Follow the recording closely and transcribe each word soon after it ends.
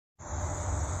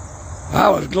I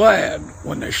was glad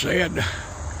when they said,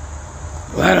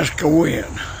 let us go in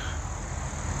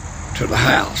to the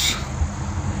house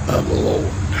of the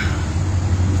Lord.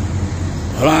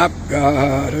 But I've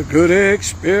got a good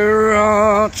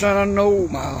experience and I know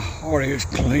my heart is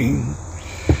clean.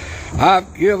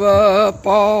 I've give up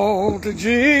all to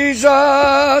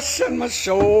Jesus and my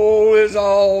soul is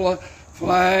all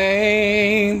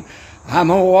aflame.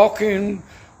 I'm a-walking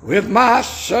with my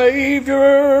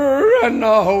Savior and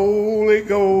the Holy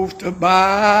Ghost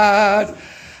abide.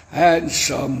 And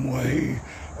some way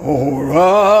or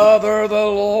other the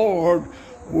Lord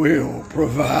will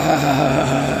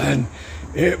provide.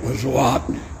 It was Lot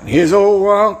and his old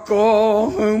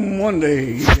uncle whom one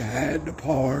day he had to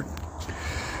part.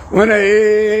 When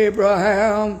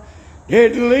Abraham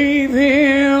did leave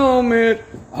him, it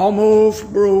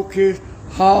almost broke his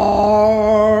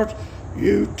heart.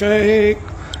 You take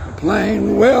a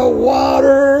plain,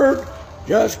 well-watered,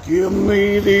 just give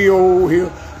me the old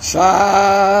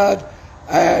hillside,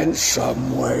 and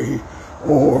some way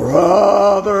or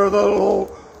other the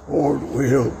Lord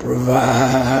will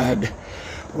provide.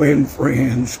 When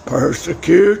friends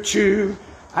persecute you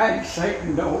and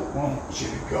Satan don't want you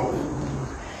to go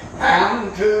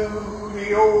down to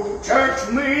the old church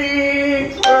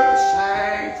meetings where the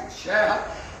saints will shout,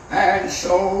 and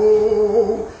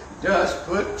so just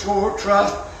put your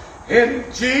trust in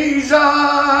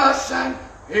Jesus and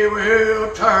He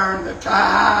will turn the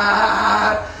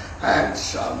tide, and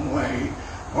some way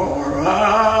or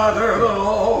other the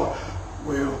Lord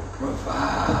will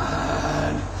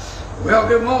provide. Well,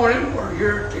 good morning. We're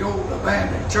here at the old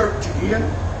abandoned church again.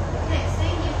 Can't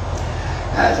see you.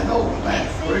 As an old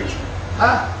abandoned preacher.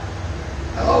 Huh?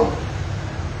 Hello?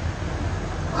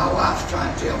 My wife's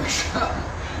trying to tell me something.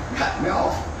 Got me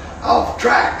off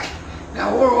track.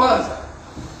 Now, where was I?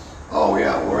 Oh,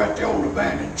 yeah, we're at the old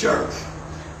abandoned church.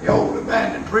 The old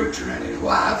abandoned preacher and his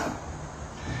wife.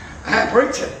 I'm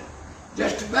preaching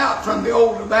just about from the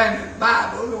old abandoned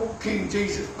Bible, the old King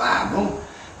Jesus Bible,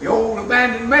 the old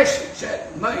abandoned message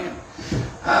that man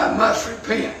must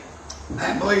repent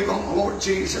and believe on the Lord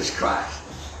Jesus Christ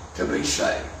to be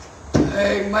saved.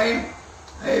 Amen.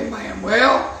 Amen.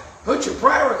 Well, put your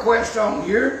prayer request on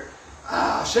here.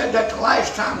 I said that the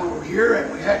last time we were here,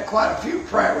 and we had quite a few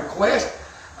prayer requests,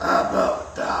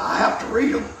 but I have to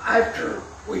read them after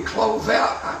we close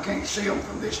out. I can't see them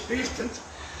from this distance.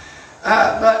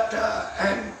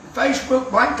 And Facebook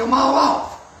blanked them all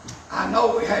off. I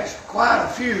know we had quite a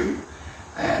few,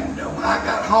 and when I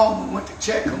got home and went to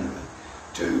check them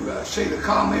to see the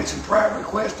comments and prayer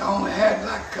requests, I only had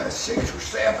like 6 or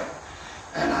 7,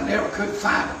 and I never could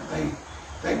find them.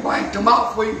 They blanked them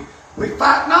off. We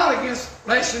fight not against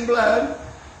flesh and blood,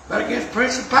 but against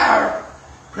principalities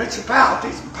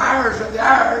and powers of the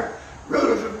air,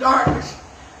 rulers of darkness,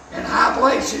 and high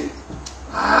places.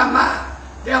 My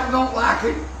devil don't like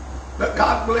it, but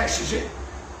God blesses it.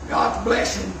 God's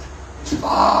blessing is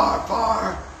far,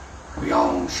 far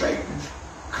beyond Satan's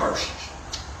curses.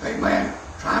 Amen.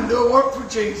 Trying to do a work for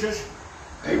Jesus.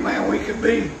 Amen. We could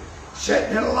be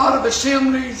sitting in a lot of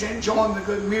assemblies, enjoying the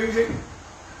good music,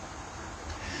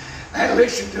 and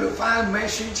listen to a fine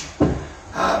message.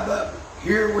 But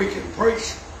here we can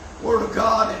preach the Word of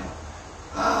God, and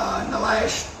in the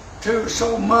last 2 or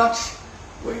so months,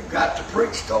 we've got to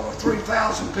preach to over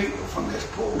 3,000 people from this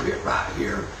pulpit right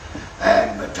here.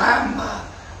 And by the time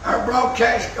our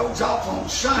broadcast goes off on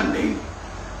Sunday,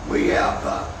 we have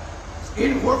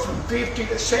anywhere from 50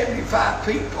 to 75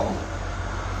 people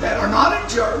that are not in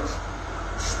church.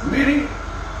 Many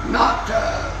not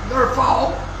their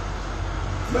fault,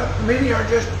 but many are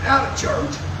just out of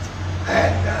church,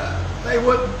 and they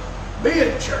wouldn't be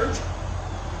in church.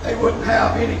 They wouldn't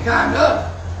have any kind of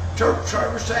church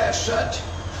service as such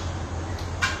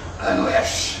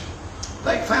unless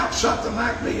they found something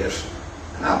like this.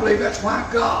 And I believe that's why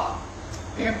God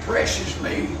impresses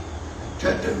me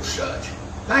to do such.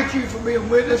 Thank you for being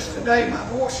with us today. My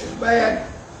voice is bad.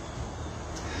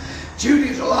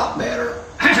 Judy's a lot better.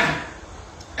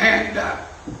 And the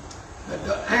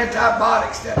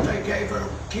antibiotics that they gave her to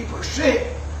keep her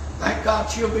sick, thank God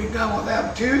she'll be done with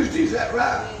that Tuesday. Is that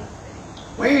right?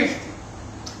 Wednesday.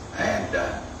 And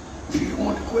she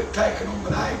wanted to quit taking them,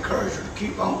 but I encouraged her to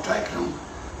keep on taking them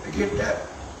to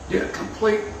get a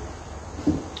complete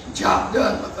job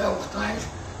done with those things.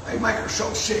 They make her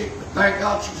so sick, but thank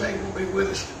God she's able to be with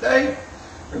us today.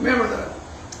 Remember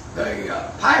the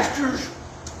pastors,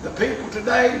 the people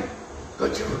today,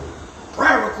 put your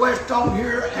prayer request on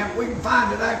here, and we can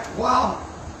find it after a while.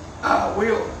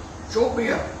 We'll sure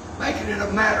be making it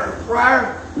a matter of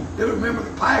prayer. Do remember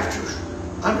the pastors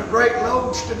under great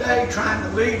loads today trying to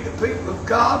lead the people of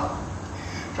God.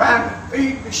 trying to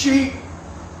feed the sheep,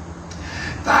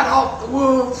 fight off the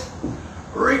wolves,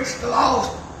 reach the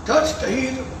lost, touch the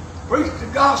heathen, preach the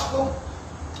gospel.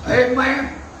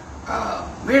 Amen.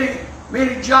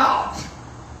 Many jobs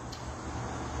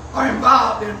are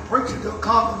involved in preaching to a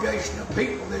congregation of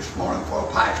people this morning for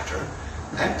a pastor.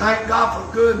 And thank God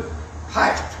for good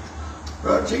pastors.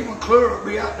 Brother G. McClure will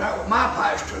be out there with my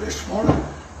pastor this morning.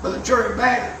 Brother Jerry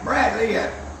Bradley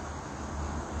at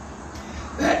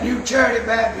that new Charity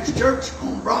Baptist Church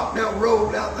on Brockdale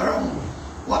Road out there on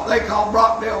what they call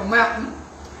Brockdale Mountain,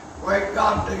 where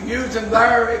God to use them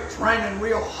there. It's raining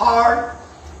real hard.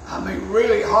 I mean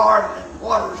really hard, and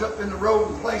water's up in the road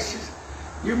in places.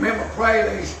 You remember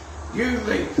these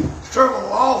usually several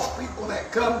lost people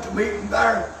that come to meet them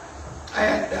there.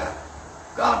 And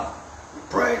God, we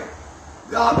pray,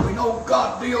 God, we know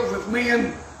God deals with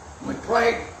men. We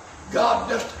pray, God,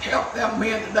 just to help them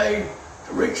men today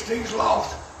to reach these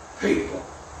lost people.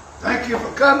 Thank you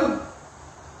for coming.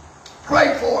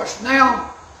 Pray for us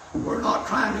now. We're not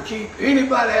trying to keep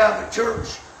anybody out of the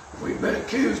church. We've been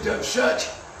accused of such,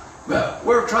 but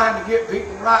we're trying to get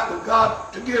people right with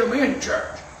God to get them in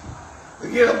church. To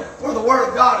get them where the Word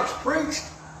of God is preached,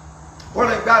 where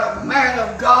they've got a man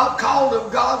of God, called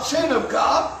of God, sent of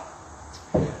God,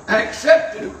 and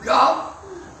accepted of God,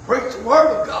 preach the Word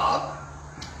of God,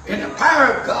 in the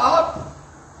power of God,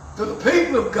 to the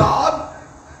people of God,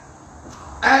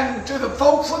 and to the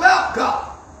folks without God.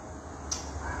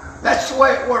 That's the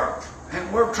way it works.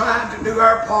 And we're trying to do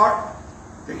our part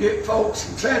to get folks,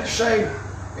 and sad to say,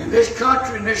 in this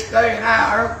country, in this day and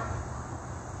hour.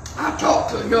 I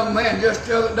talked to a young man just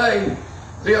the other day,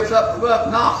 lives up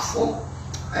above Knoxville,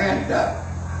 and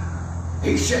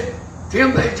he said,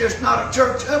 Tim, there's just not a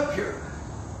church up here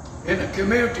in the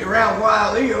community around where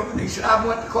I live. And he said, I've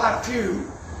went to quite a few.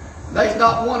 There's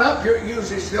not one up here that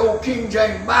uses the old King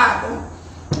James Bible.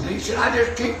 And he said, I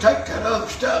just can't take that other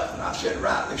stuff. And I said,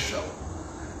 rightly so.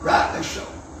 Rightly so.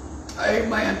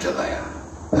 Amen to that.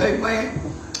 Amen.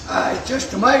 It's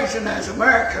just amazing as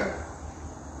America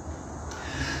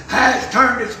has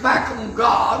turned its back on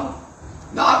God,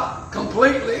 not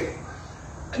completely,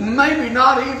 and maybe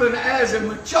not even as a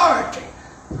majority,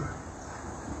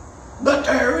 but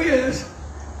there is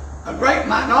a great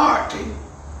minority,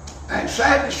 and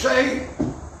sad to say,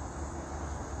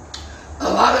 a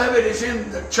lot of it is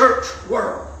in the church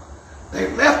world.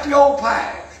 They've left the old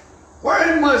paths.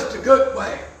 Wherein was the good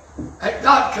way that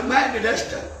God commanded us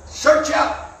to search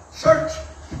out,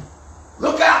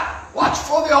 look out, watch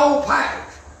for the old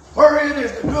paths. Wherein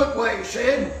is the good way, he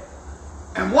said,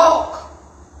 and walk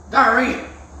therein.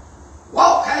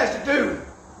 Walk has to do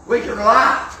with your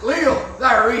life. Live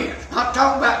therein. It's not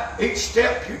talking about each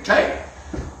step you take.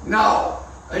 No,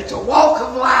 it's a walk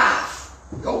of life.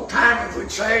 The old timers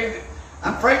would say.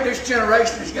 I'm afraid this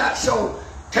generation has got so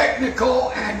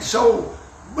technical and so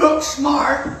book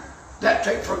smart that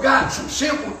they forgot some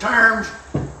simple terms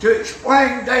to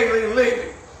explain daily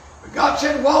living. But God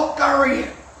said, walk therein.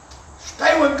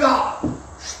 Stay with God.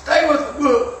 Stay with the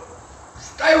book.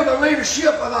 Stay with the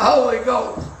leadership of the Holy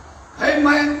Ghost.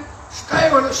 Amen.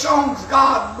 Stay with the songs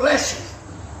God blesses.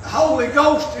 The Holy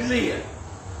Ghost is in.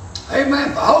 Amen.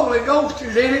 If the Holy Ghost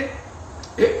is in it,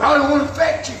 it probably won't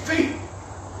affect your feet.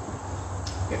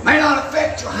 It may not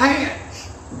affect your hands.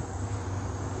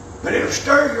 But it'll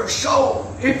stir your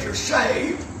soul if you're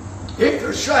saved. If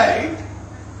you're saved,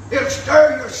 it'll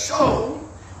stir your soul.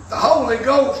 The Holy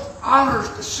Ghost honors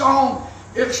the song.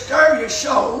 It'll stir your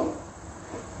soul.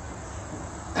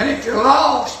 And if you're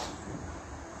lost,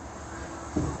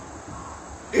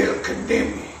 it'll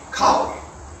condemn you, call you,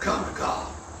 come to God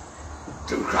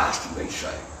through Christ and be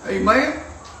saved. Amen?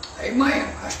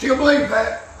 Amen. I still believe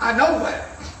that. I know that.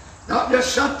 Not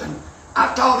just something I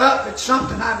thought up. It's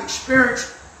something I've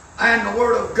experienced, and the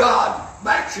Word of God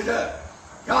backs it up.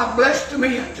 God bless the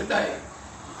men today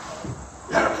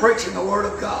that are preaching the Word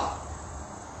of God.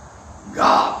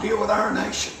 God, deal with our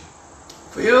nation.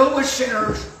 Filled with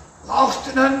sinners, lost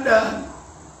and undone.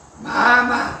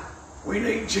 My, we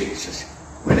need Jesus.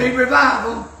 We need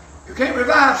revival. You can't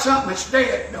revive something that's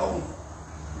dead, no.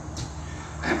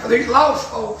 And for these lost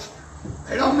folks,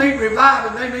 they don't need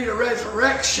revival, they need a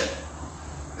resurrection.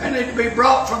 They need to be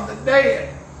brought from the dead.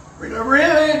 Whether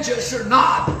religious or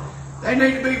not, they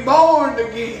need to be born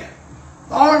again.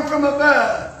 Born from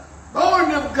above.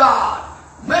 Born of God.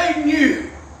 Made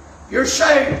new. You're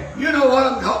saved. You know what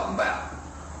I'm talking about.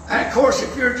 And of course,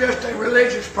 if you're just a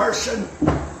religious person,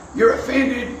 you're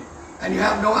offended and you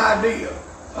have no idea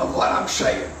of what I'm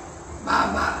saying.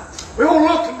 My. We want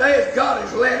to look today as God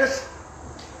has led us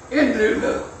into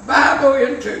the Bible,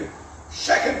 into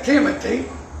 2 Timothy.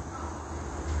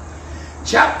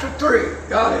 chapter 3.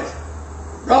 God has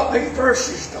brought these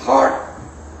verses to heart.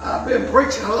 I've been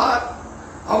preaching a lot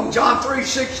on John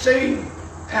 3:16,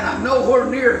 and I'm nowhere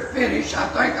near finished. I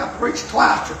think I preached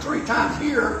twice or three times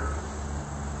here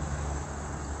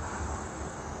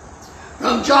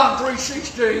from John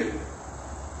 3:16,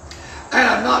 and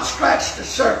I've not scratched the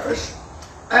surface,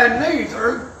 and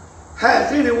neither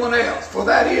has anyone else. For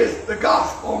that is the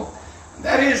gospel,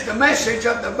 that is the message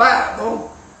of the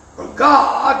Bible. For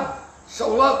God so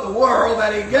loved the world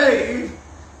that he gave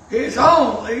his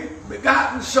only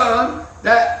begotten Son,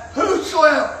 that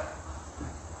whosoever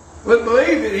would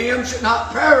believe in him should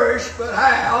not perish, but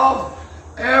have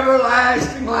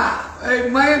everlasting life.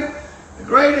 Amen. The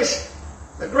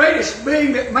greatest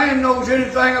being that man knows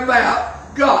anything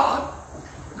about, God.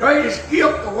 The greatest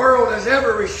gift the world has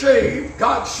ever received,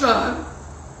 God's Son.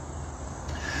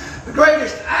 The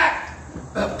greatest act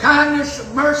of kindness,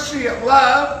 of mercy, of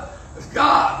love, is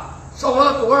God so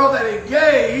loved the world that he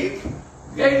gave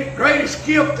the greatest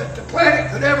gift that the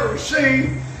planet could ever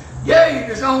receive, gave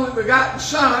his only begotten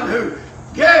Son, who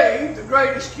gave the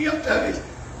greatest gift of his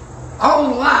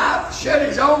own life, shed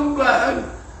his own blood,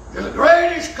 to the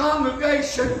greatest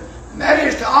congregation, and that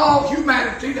is to all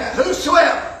humanity, that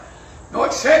whosoever, no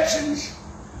exceptions,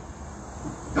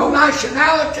 no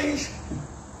nationalities,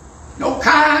 no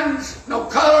kinds, no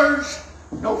colors,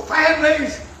 no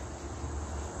families,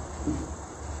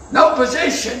 no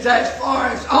positions as far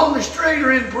as on the street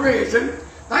or in prison.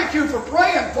 Thank you for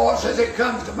praying for us as it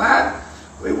comes to mind.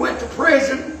 We went to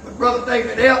prison with Brother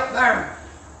David Elk there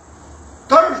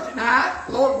Thursday night.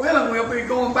 Lord willing, we'll be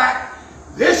going back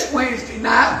this Wednesday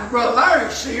night with Brother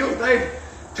Larry Seals. They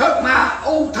took my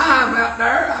old time out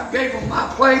there. I gave them my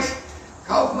place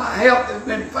because my health has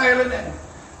been failing and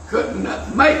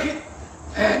couldn't make it.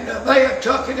 And they have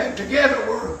took it, and together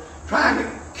we're trying to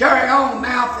carry on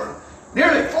now for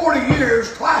nearly 40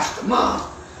 years, twice a month,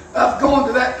 of going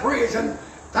to that prison.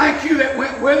 Thank you that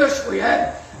went with us. We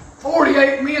had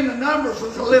 48 men. The numbers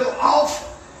was a little off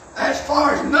as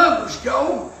far as numbers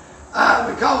go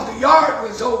because the yard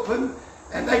was open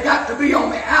and they got to be on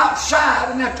the outside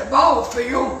and at the ball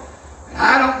field. And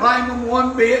I don't blame them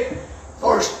one bit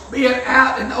for being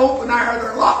out in the open air.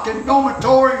 They're locked in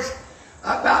dormitories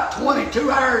about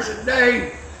 22 hours a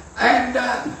day, and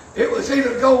it was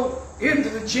either go into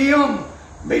the gym,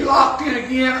 be locked in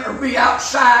again, or be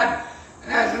outside.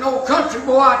 And as an old country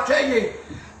boy, I tell you,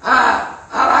 I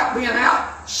like being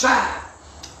outside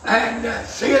and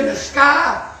seeing the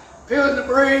sky, feeling the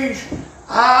breeze,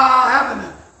 having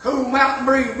a cool mountain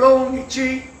breeze blowing your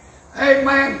cheek.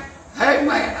 Amen.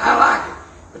 Amen. I like it.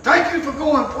 But thank you for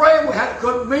going and praying. We had a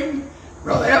good meeting.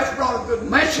 Brother F brought a good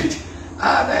message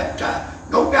that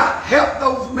no doubt helped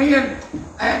those men,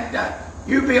 and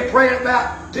you be praying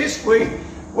about this week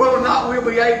whether or not we'll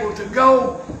be able to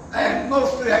go, and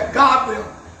mostly that God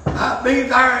will be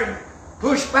there and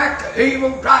push back the evil,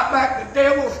 drive back the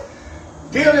devils,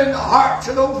 deal in the hearts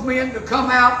of those men to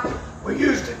come out. We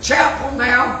use the chapel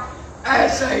now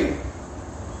as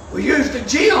we use the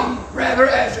gym rather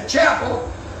as a chapel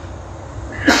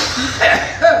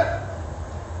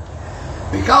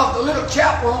because the little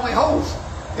chapel only holds,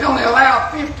 it only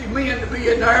allows 50 men to be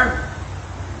in there.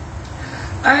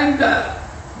 And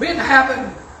been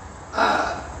having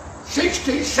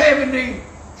 60, 70,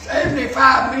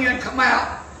 75 men come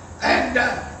out, and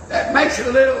that makes it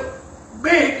a little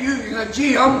big using a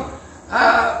gym.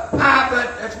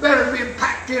 But it's better than being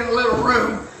packed in a little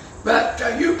room.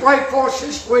 But you pray for us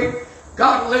this week.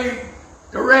 God lead,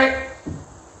 direct,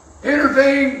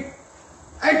 intervene,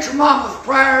 answer Mama's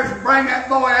prayers and bring that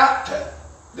boy out to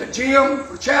the gym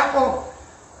for chapel.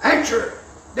 Answer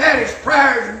Daddy's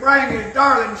prayers and bring his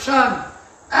darling son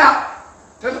out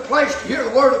to the place to hear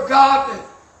the word of God. That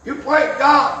you pray,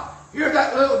 God, hear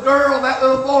that little girl, that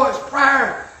little boy's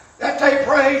prayer that they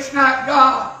pray each night.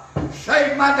 God,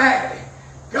 save my daddy.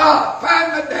 God,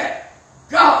 find my daddy.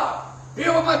 God,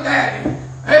 heal my daddy.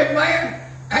 Amen.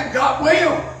 And God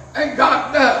will, and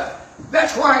God does.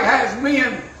 That's why he has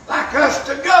men like us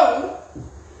to go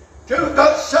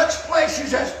to such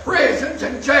places as prisons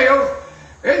and jails.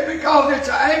 It's because it's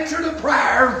an answer to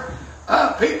prayer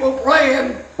of people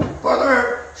praying for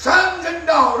their sons and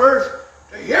daughters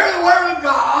to hear the word of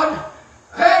God,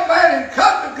 amen, and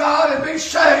come to God and be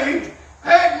saved.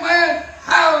 Amen.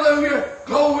 Hallelujah.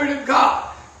 Glory to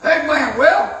God. Amen.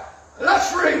 Well,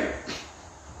 let's read.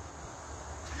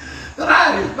 The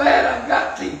light is bad. I've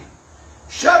got the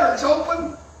shutters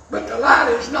open, but the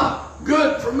light is not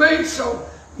good for me, so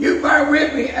you bear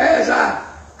with me as I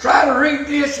try to read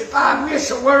this. If I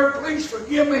miss a word, please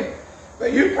forgive me.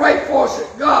 But you pray for us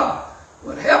that God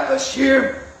would help us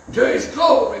here to His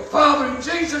glory. Father, in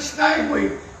Jesus' name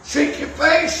we seek Your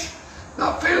face,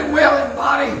 not feeling well in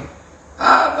body,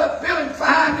 but feeling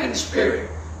fine in spirit.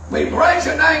 We praise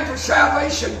Your name for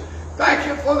salvation. Thank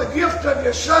You for the gift of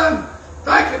Your Son.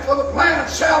 Thank You for the plan of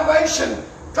salvation.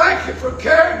 Thank You for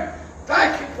caring.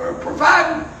 Thank You for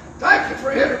providing. Thank You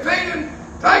for intervening.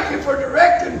 Thank You for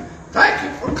directing. Thank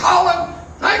You for calling.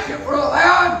 Thank You for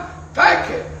allowing. Thank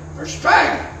You for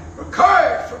strength, for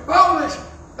courage, for boldness.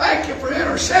 Thank You for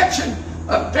interception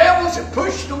of devils and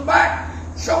pushing them back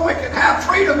so we can have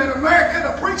freedom in America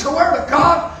to preach the Word of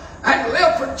God and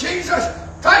live for Jesus.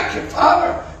 Thank You,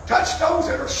 Father. Touch those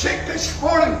that are sick this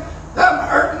morning, them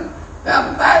hurting,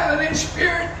 them battling in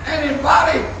spirit and in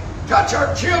body. Touch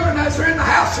our children as they're in the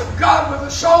house of God with the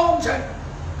songs, and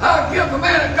give the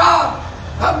man of God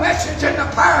a message in the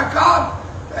power of God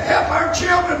to help our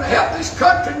children, to help this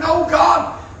country know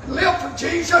God and live for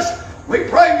Jesus. We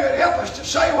pray You'd help us to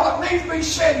say what needs to be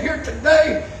said here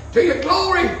today to Your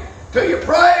glory, to Your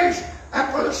praise, and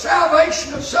for the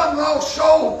salvation of some lost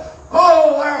soul.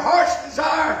 Oh, our heart's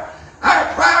desire, our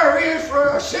prayer is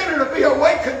for a sinner to be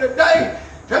awakened today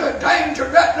to the danger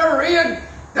that they're in,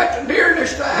 that the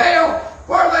nearness to hell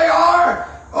where they are,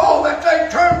 oh, that they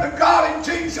turn to God in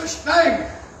Jesus' name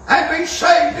and be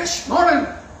saved this morning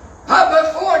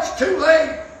before it's too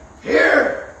late.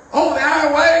 Here on the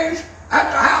airways,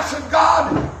 at the house of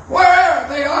God, wherever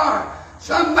they are.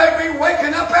 Some may be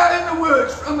waking up out in the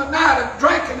woods from a night of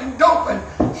drinking and doping.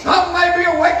 Some may be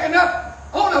waking up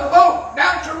on a boat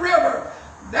down to the river,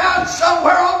 down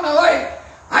somewhere on the lake,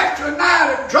 after a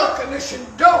night of drunkenness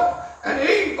and dope and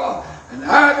evil. And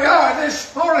there they are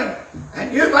this morning,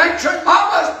 and you've answered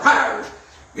Mama's prayers.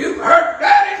 You've heard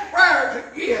Daddy's prayers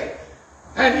again.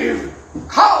 And you've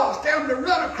caused them to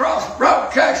run across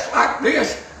broadcasts like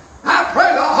this. I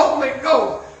pray the Holy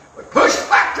Ghost would push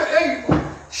back the evil,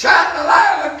 shine the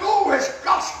light of the glorious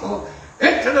gospel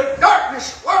into the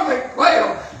darkness where they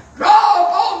dwell. Draw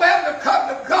upon them to come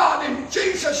to God in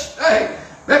Jesus' name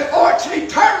before it's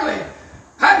eternally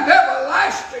and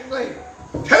everlastingly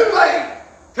too late.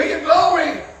 To Your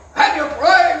glory and Your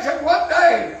praise. And one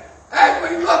day, as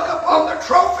we look upon the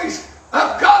trophies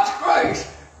of God's grace,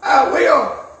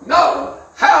 we'll know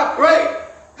how great,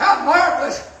 how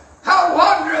marvelous, how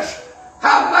wondrous,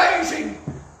 how amazing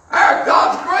our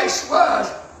God's grace was,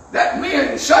 that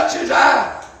men such as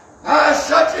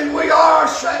such as we are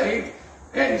saved.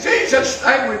 In Jesus'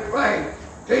 name we pray.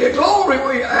 To Your glory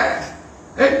we ask.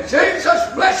 In Jesus'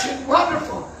 blessed,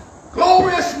 wonderful,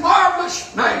 glorious,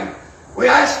 marvelous name, we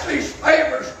ask these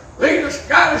favors. Lead us,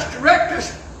 guide us, direct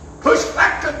us. Push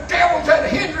back the devils that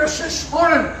hinder us this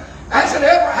morning, as in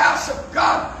every house of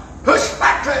God. Push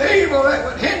back the evil that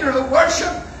would hinder the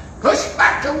worship. Push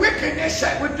back the wickedness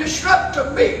that would disrupt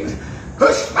the meetings.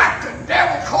 Push back the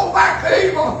devil, hold back the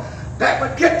evil that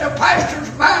would get the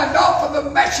pastor's mind off of the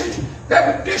message,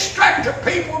 that would distract the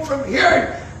people from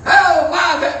hearing. Oh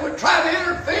my, that would try to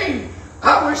intervene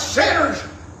with sinners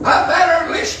that are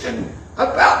listening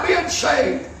about being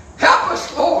saved. Help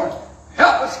us, Lord.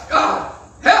 Help us, God.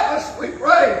 Help us, we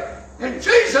pray. In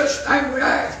Jesus' name we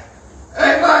ask.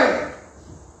 Amen.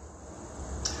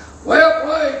 Well,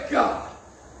 praise God.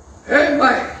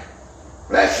 Amen.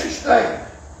 Bless His name.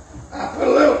 I put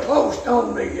a little post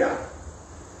on the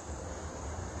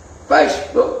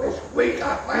Facebook this week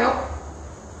I found.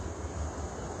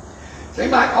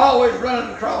 Seems like always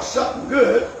running across something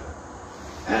good.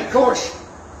 And of course,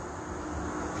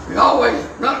 we always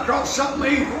run across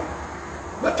something evil,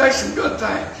 but there's some good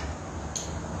things.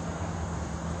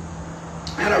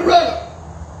 And I run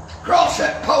across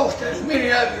that post, as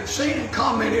many of you have seen and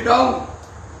commented on,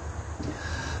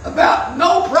 about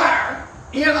no prayer,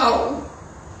 N-O,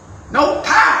 no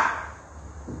power,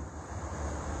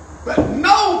 but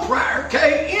no prayer,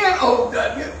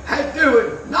 K-N-O-W, has to do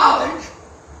with knowledge.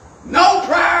 No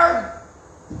prayer,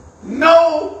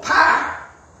 no power,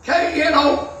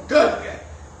 K-N-O-W.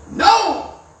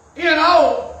 No,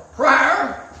 N-O,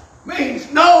 prayer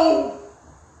means no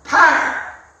power.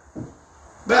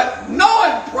 But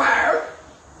knowing prayer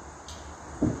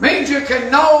means you can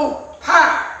know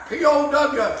power.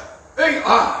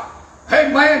 P-O-W-E-R.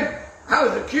 Amen. I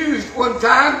was accused one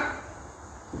time.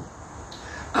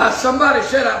 Somebody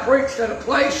said I preached at a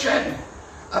place, and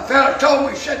a fella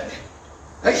told me,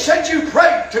 they said you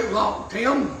prayed too long,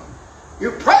 Tim.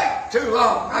 You prayed too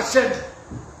long. I said,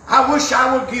 I wish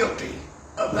I were guilty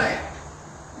of that.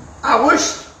 I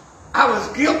wish I was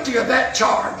guilty of that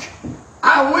charge.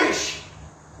 I wish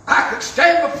I could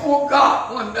stand before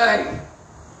God one day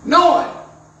knowing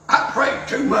I prayed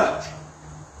too much.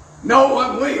 No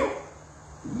one will.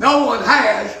 No one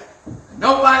has.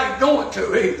 Nobody's going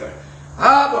to either.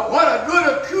 But what a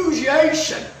good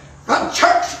accusation from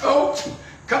church folks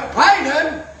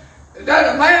complaining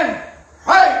that a man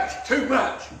prays too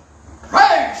much,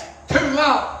 prays too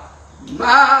long.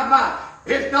 My,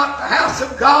 is not the house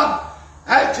of God,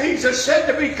 as Jesus said,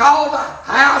 to be called a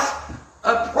house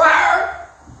of prayer?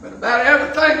 But about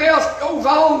everything else goes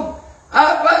on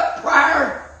but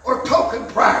prayer or token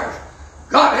prayers.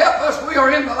 God help us, we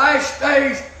are in the last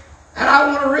days, and I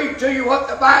want to read to you what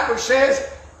the Bible says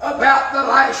about the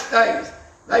last days.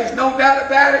 There's no doubt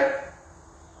about it.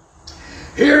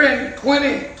 Here in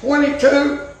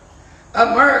 2022,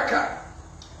 America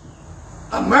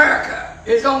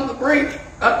is on the brink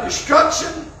of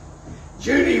destruction.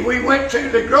 Judy, we went to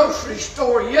the grocery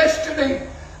store yesterday.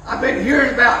 I've been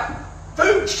hearing about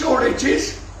food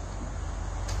shortages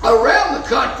around the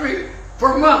country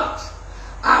for months.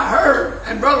 I heard,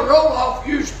 and Brother Roloff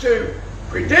used to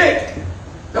predict,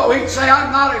 though he'd say,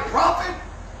 I'm not a prophet,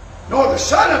 nor the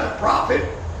son of a prophet,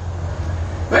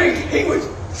 but he would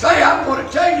say, I'm going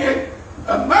to tell you,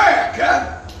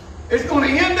 America is going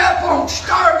to end up on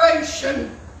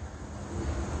starvation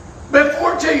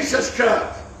before Jesus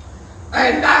comes.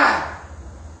 And I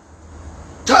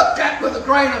took that with a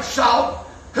grain of salt.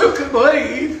 Who could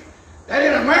believe that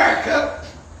in America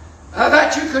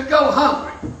that you could go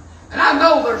hungry? And I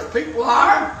know there's people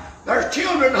there's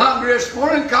children hungry this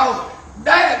morning because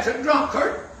dad's a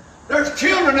drunkard. There's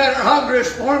children that are hungry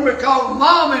this morning because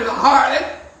mom is a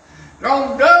harlot. They're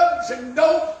on drugs and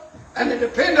dope, and they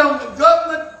depend on the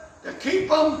government to keep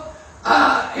them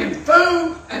in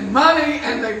food and money,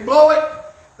 and they blow it,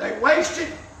 they waste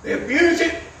it, they abuse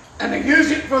it, and they use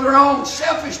it for their own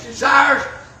selfish desires.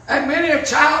 And many a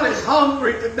child is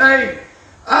hungry today,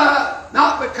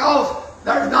 not because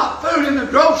there's not food in the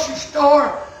grocery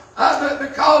store, but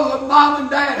because the mom and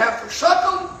dad have forsook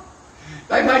them.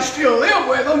 They may still live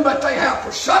with them, but they have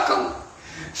forsook them.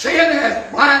 Sin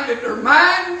has blinded their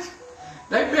minds.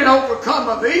 They've been overcome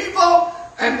of evil,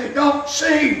 and they don't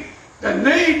see the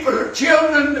need for their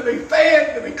children to be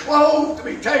fed, to be clothed, to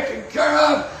be taken care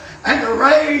of, and they're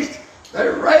raised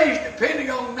depending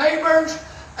on neighbors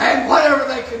and whatever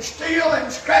they can steal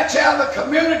and scratch out of the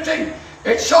community.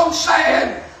 It's so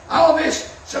sad, all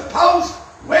this supposed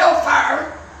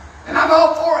welfare, and I'm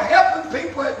all for helping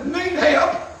people that need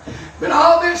help, but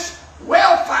all this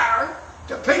welfare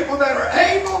to people that are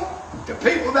able, to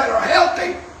people that are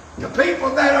healthy, to people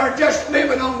that are just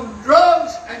living on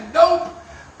drugs and dope,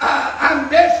 I'm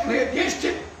definitely against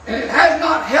it, and it has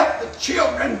not helped the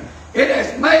children. It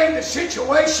has made the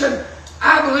situation,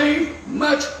 I believe,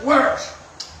 much worse.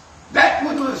 That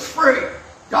one was free.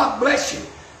 God bless you.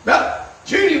 But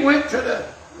Judy we went to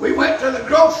the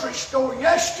grocery store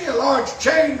yesterday, a large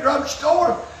chain grocery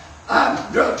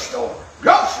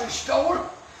store,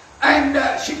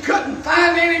 and she couldn't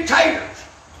find any taters.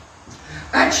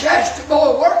 And she asked the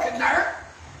boy working there,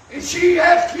 and she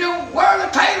asked him where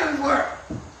the taters were.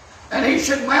 And he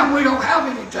said, ma'am, we don't have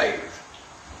any taters.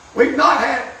 We've not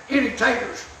had any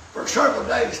taters for several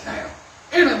days now.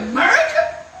 In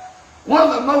America, one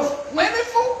of the most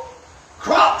plentiful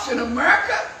crops in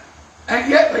America, and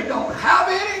yet they don't have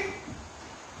any.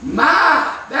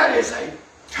 My, that is a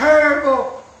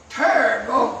terrible,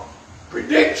 terrible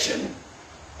prediction.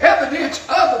 Evidence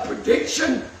of a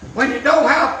prediction when you don't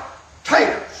have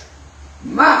taters.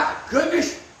 My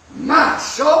goodness, my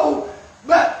soul.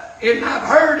 And I've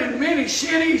heard in many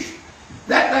cities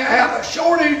that they have a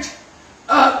shortage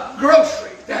of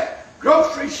groceries, that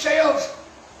grocery shelves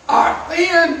are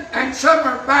thin and some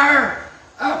are bare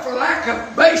for lack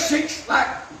of basics like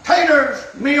taters,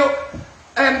 milk,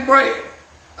 and bread.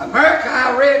 America,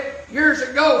 I read years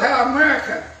ago how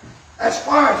America, as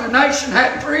far as the nation,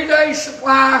 had 3 days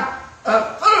supply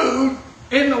of food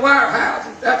in the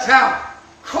warehouses. That's how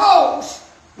close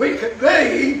we could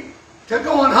be to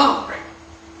going hungry.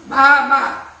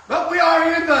 My. But we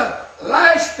are in the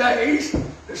last days.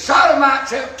 The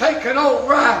Sodomites have taken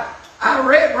over. I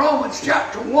read Romans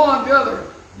chapter 1 the other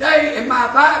day in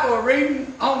my Bible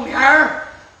reading on the air,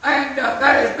 and that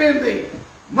has been the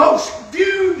most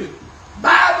viewed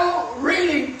Bible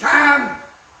reading time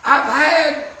I've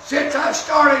had since I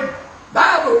started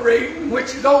Bible reading,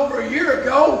 which is over a year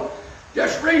ago.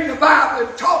 Just reading the Bible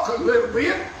and talking a little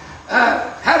bit.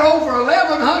 Had over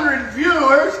 1,100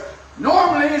 viewers.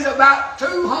 Normally it's about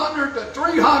 200 to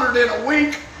 300 in a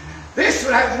week. This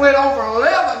has went over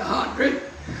 1,100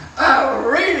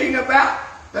 reading about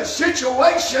the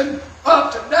situation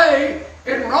of today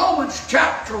in Romans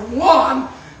chapter 1.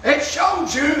 It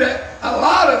shows you that a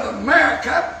lot of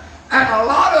America and a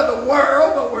lot of the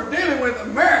world, but we're dealing with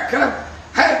America,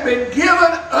 has been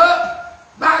given up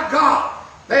by God.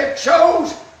 They've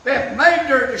chose They've made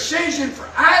their decision for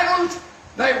idols.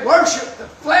 They worship the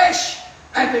flesh,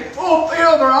 and they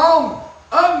fulfill their own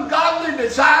ungodly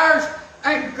desires,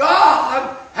 and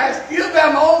God has given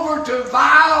them over to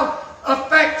vile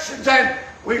affections. And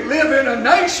we live in a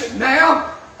nation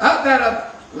now that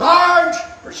a large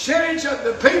percentage of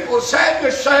the people, sad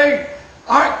to say,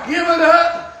 are given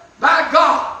up by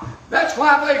God. That's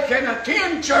why they can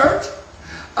attend church.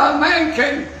 A man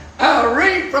can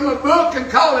read from a book and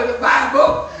call it a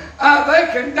Bible. They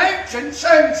can dance and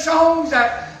sing songs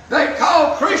that they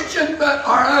call Christian but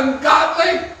are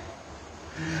ungodly,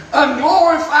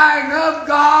 unglorifying of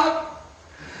God.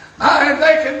 And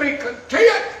they can be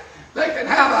content. They can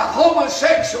have a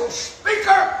homosexual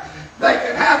speaker. They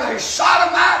can have a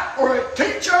sodomite or a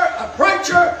teacher, a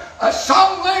preacher, a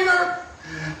song leader.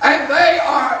 And they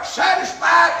are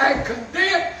satisfied and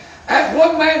content. As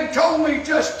one man told me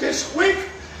just this week,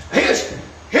 his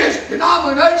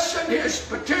denomination, his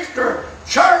particular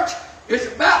church is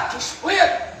about to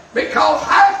split because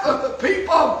half of the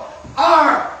people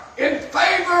are in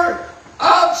favor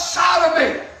of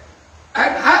sodomy,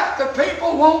 and half the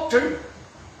people want to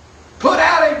put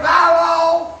out a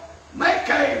bylaw, make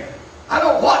a, I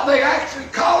don't know what they actually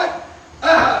call it,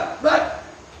 but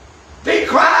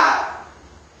decry,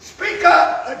 speak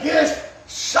up against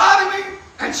sodomy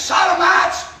and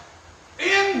sodomites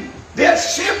in the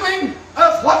assembling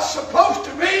of what's supposed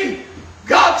to be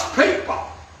God's people.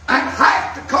 And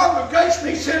half the congregation,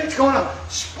 he said, it's going to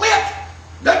split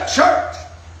the church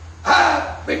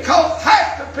because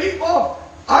half the people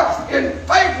are in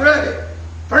favor of it.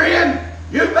 Friend,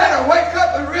 you better wake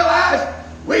up and realize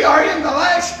we are in the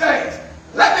last days.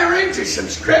 Let me read you some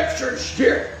scriptures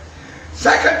here. 2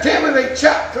 Timothy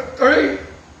chapter 3.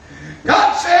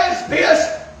 God says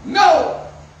this, know,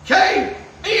 K-N-O-W,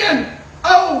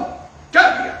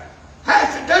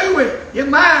 has to do with your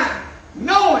mind,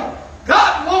 knowing.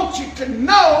 God wants you to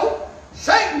know.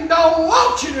 Satan don't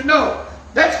want you to know.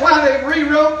 That's why they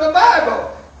rewrote the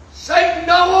Bible. Satan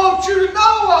don't want you to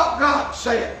know what God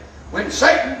said. When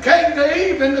Satan came to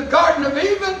Eve in the Garden of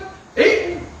Eden,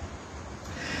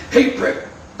 he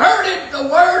perverted the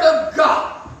Word of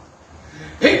God.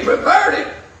 He perverted,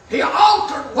 he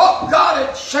altered what God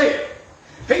had said.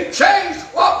 He changed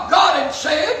what God had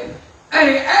said, and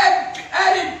he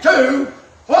added to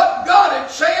what God had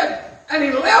said, and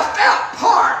he left out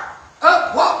part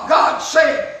of what God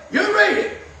said. You read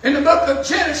it in the book of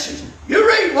Genesis. You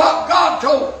read what God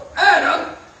told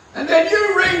Adam, and then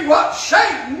you read what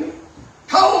Satan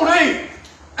told Eve.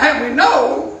 And we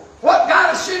know what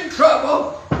got us in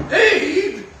trouble.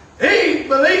 Eve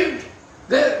believed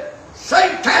the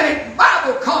satanic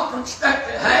Bible conference that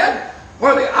they had,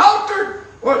 where they altered,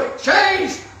 where they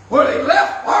changed, where they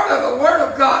left part of the Word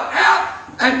of God out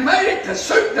and made it to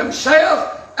suit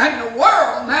themselves. And the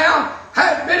world now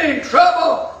has been in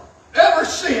trouble ever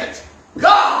since.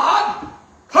 God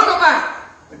put them out.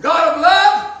 The God of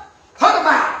love put them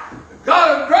out. The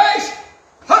God of grace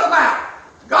put them out.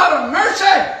 The God of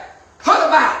mercy put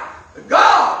them out.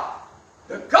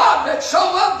 The God that so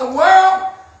loved the world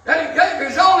that he gave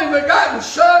his only begotten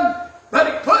Son, but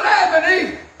he put Adam and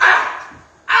Eve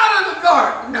out of the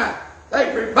garden. Now,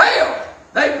 they rebelled.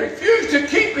 They refused to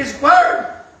keep his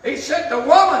word. He said the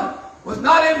woman was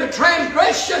not in the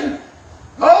transgression.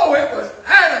 Oh, it was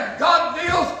Adam. God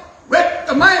deals with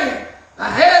the man, the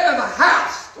head of the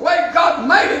house, the way God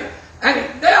made it. And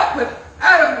he dealt with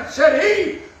Adam and said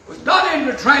Eve was not in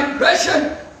the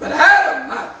transgression, but Adam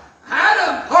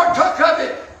partook of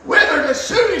it with her to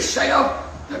suit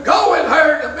himself, to go with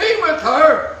her, to be with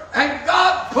her, and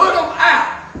God put them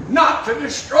out, not to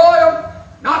destroy them,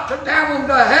 not to damn them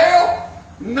to hell.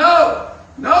 No,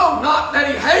 not that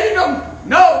he hated them.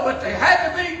 No, but they had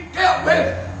to be dealt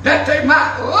with, that they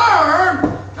might learn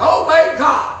to obey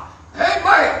God.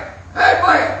 Amen.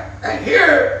 Amen. And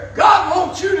here, God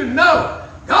wants you to know.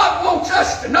 God wants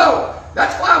us to know.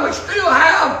 That's why we still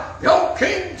have the old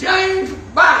King James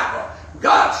Bible.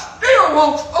 God still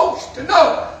wants folks to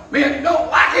know. Men don't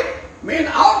like it. Men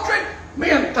alter it.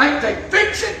 Men think they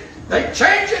fix it. They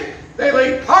change it. They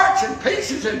leave parts and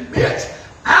pieces and bits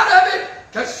out of it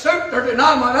to suit their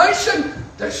denomination,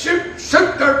 to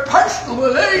suit their personal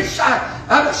beliefs,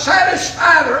 to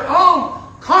satisfy their own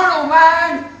carnal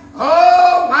mind.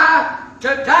 Oh my,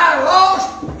 to die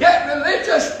lost, get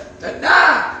religious, to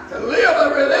die, to live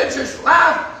a religious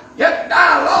life, yet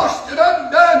die lost and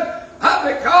undone,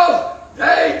 because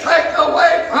they take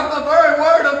away from the very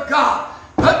Word of God.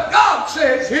 But God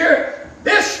says here,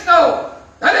 this know,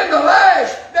 that in the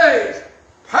last days,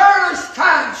 perilous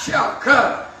times shall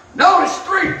come. Notice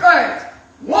three things.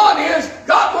 One is,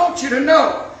 God wants you to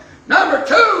know. Number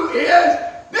two is,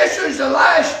 this is the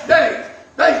last days.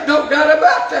 There's no doubt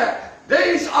about that.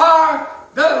 These are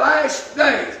the last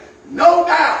days. No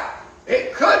doubt.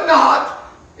 It could not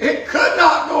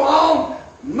go on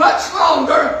much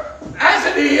longer as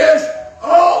it is.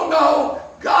 Oh no,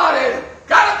 God has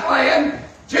got a plan.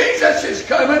 Jesus is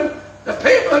coming. The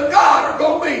people of God are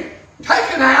going to be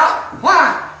taken out.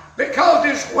 Why? Because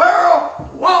this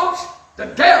world wants the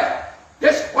devil.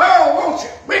 This world wants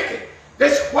it wicked.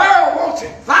 This world wants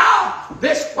it vile.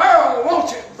 This world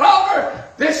wants it vulgar.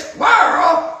 This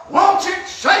world wants it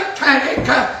satanic.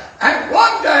 And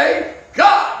one day,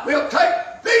 God will take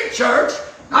the church,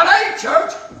 not a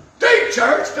church, the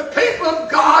church, the people of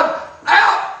God,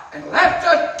 out and let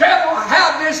the devil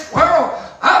have this world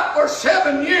up for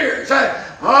 7 years.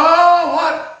 Oh,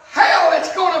 what hell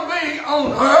it's going to be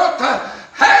on earth.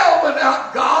 Hell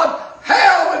without God.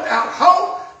 Hell without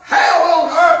hope. Hell on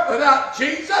earth without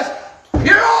Jesus.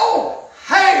 Pure old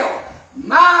hell.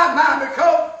 My,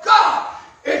 because God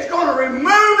is going to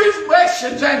remove his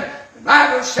blessings. And the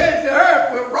Bible says the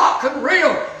earth will rock and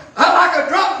reel like a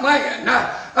drunk man.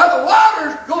 The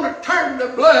water's going to turn to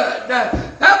blood. There'll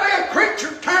be a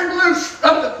creature turned loose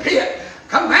from the pit,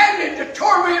 commanded to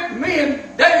torment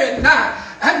men day and night.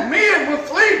 And men will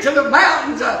flee to the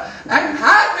mountains and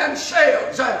hide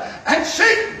themselves and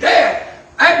seek death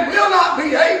and will not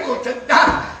be able to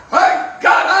die. Well,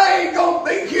 God, I ain't going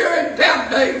to be here in them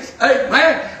days.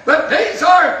 Amen. But these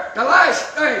are the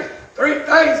last days. 3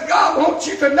 things God wants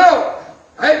you to know.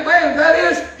 Amen. That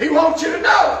is, he wants you to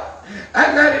know.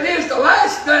 And that it is the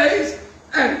last days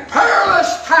and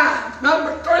perilous times.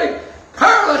 Number 3,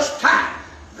 perilous times.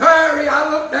 I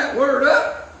looked that word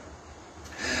up.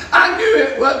 I knew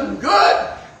it wasn't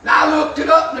good. And I looked it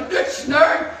up in the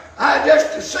dictionary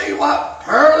just to see what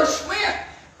perilous meant.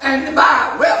 And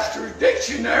by Webster's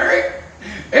dictionary,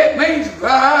 it means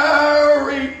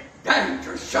very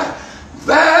dangerous.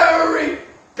 Very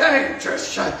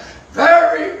dangerous.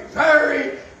 Very,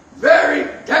 very, very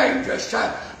dangerous.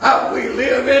 We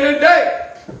live in a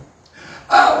day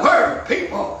where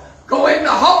people go into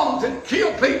homes and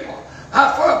kill people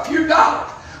for a few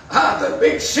dollars. The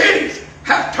big cities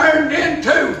have turned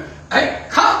into a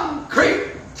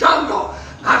concrete jungle.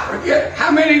 I forget how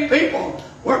many people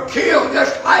were killed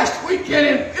just last weekend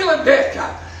in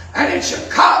Philadelphia. And in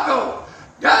Chicago,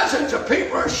 dozens of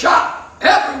people are shot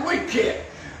every weekend.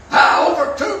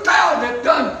 Over 2,000 have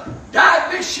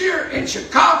died this year in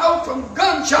Chicago from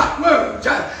gunshot wounds.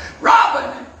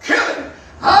 Robbing and killing,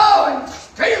 and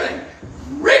stealing,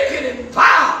 wicked and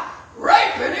vile,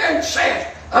 rape and incest,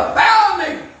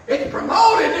 abounding. It's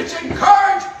promoted, it's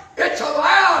encouraged, it's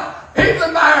allowed,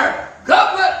 even by our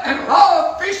government and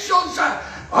law officials.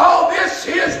 This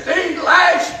is the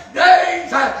last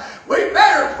days. We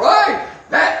better pray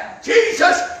that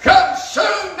Jesus comes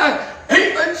soon.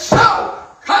 Even so,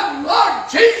 come Lord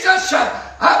Jesus,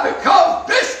 because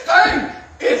this thing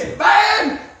is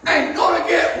bad and going to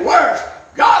get worse.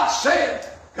 God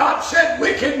said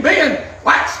wicked men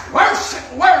wax worse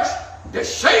and worse,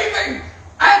 deceiving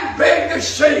and being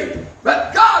deceived.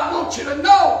 But God wants you to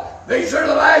know these are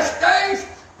the last days.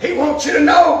 He wants you to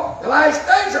know the last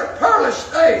days are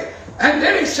perilous days. And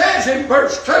then he says in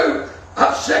verse 2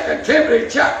 of 2 Timothy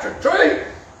chapter 3,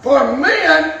 for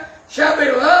men shall be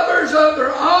lovers of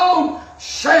their own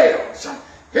selves.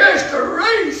 Here's the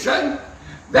reason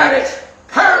that it's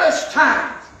perilous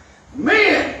times.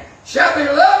 Men shall be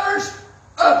lovers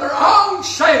of their own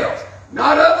selves,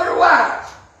 not of their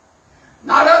wives,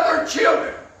 not of their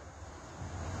children,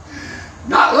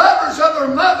 not lovers of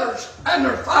their mothers and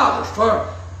their fathers. For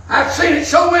I've seen it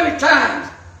so many times.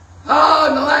 In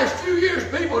the last few years,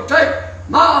 people take their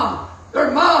mom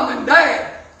and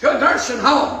dad to a nursing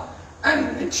home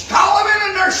and install them in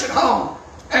a nursing home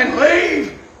and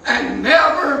leave and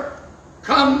never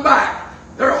come back.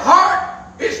 Their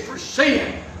heart is for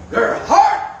sin. Their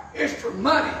heart is for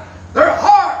money. Their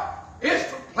heart is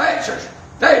for pleasures.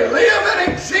 They live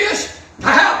and exist to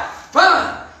have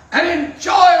fun and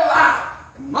enjoy life.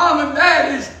 And mom and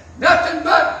dad is nothing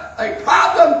but a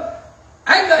problem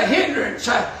and a hindrance.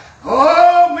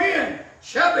 Men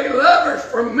shall be lovers,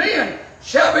 for men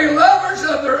shall be lovers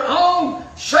of their own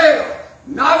selves,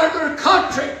 not of their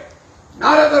country,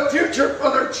 not of the future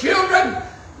for their children.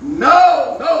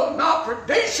 No, not for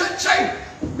decency,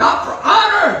 not for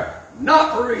honor,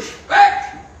 not for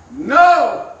respect.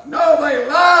 No, they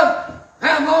love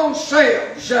them own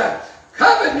selves.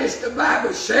 Covetousness, the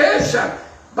Bible says,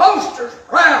 boasters,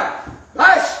 proud,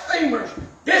 blasphemers,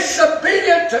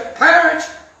 disobedient to parents,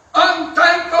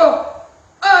 unthankful,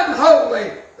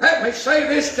 unholy. Let me say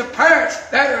this to parents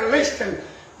that are listening.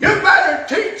 You better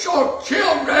teach your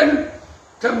children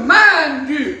to mind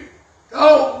you.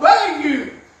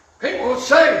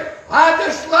 I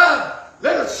just love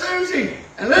little Susie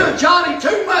and little Johnny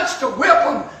too much to whip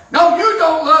them. No, you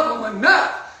don't love them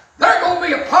enough. They're going to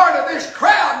be a part of this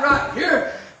crowd right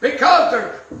here because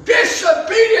they're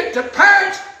disobedient to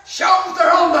parents. Shows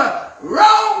they're on the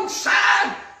wrong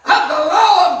side of the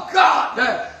law of God.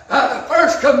 The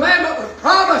first commandment was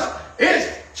promised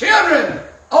is, children,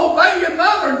 obey your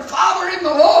mother and father in the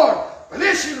Lord. For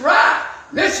this is right.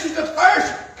 This is the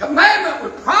first commandment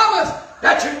with promise,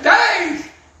 that your days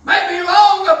may be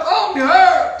long upon the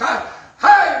earth.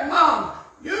 Hey, Mom,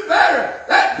 you better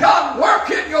let God work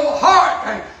in your heart.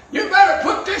 And you better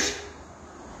put this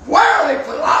worldly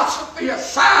philosophy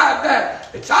aside, that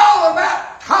it's all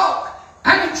about talk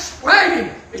and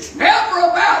explaining. It's never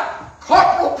about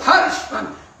corporal punishment.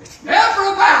 It's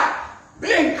never about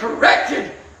being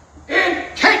corrected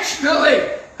intentionally.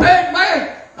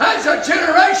 Amen. There's a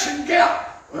generation gap.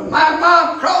 When my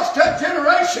mom crossed that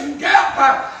generation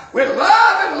gap with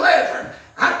love and leather,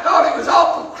 I thought it was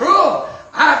awful cruel.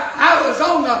 I was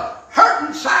on the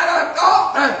hurting side. I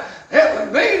thought that it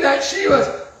would be that she was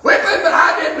whipping, but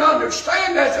I didn't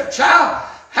understand as a child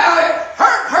how it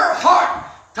hurt her heart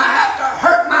to have to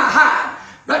hurt my hide.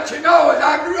 But you know, as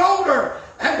I grew older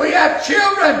and we had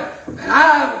children, and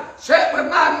I sat with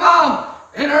my mom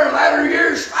in her latter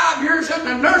years, 5 years in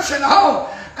the nursing home,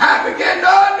 I began to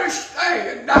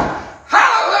understand.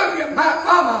 Hallelujah, my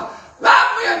mama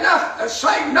loved me enough to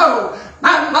say no.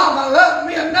 My mama loved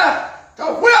me enough to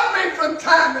whip me from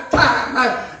time to time.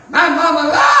 My mama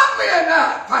loved me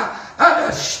enough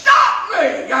to stop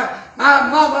me. My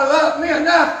mama loved me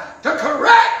enough to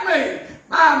correct me.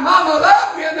 My mama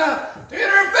loved me enough to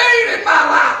intervene in my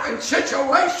life in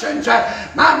situations.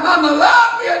 My mama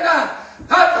loved me enough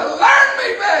to learn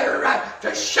me better,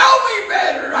 to show me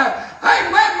better.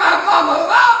 Amen. My mama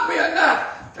loved me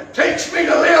enough to teach me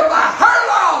to live by her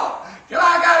law till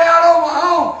I got out on my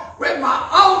own with my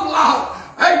own law.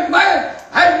 Amen.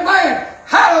 Amen.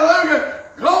 Hallelujah.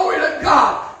 Glory to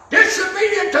God.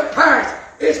 Disobedient to parents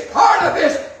is part of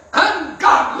this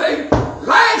ungodly,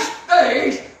 last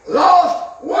days,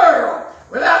 lost world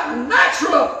without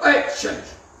natural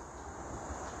affections.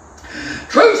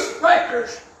 Truce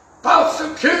breakers, false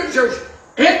accusers,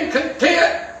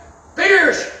 incontent,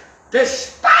 fierce,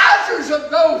 despisers of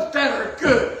those that are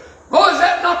good. Boy, is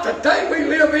that not the day we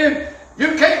live in?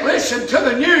 You can't listen to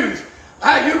the news.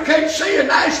 You can't see a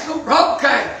national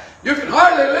broadcast. You can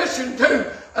hardly listen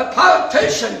to a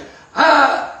politician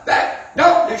that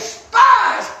don't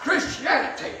despise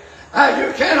Christianity.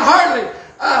 You can hardly,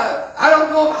 I don't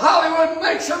know if Hollywood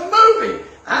makes a movie.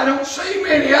 I don't see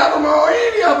many of them or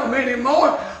any of them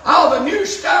anymore. All the new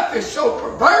stuff is so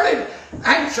perverted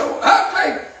and so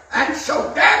ugly and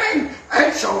so damning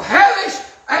and so hellish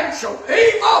and so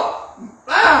evil.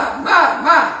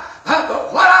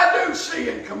 But what I do see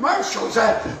in commercials,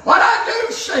 what I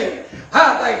do see,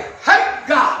 they hate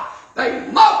God. They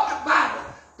mock the Bible.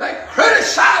 They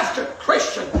criticize the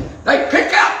Christian. They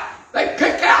pick out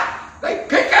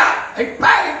a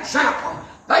bad example.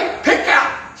 They pick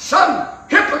out some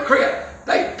hypocrite.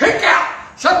 They pick out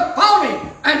some phony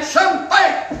and some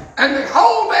fake, and they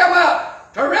hold them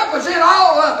up to represent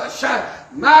all of us.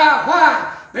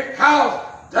 Why? Because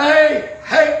they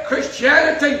hate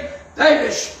Christianity. They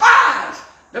despise.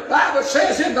 The Bible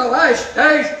says in the last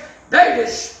days, they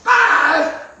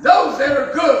despise those that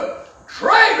are good.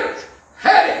 Traitors,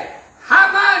 heady,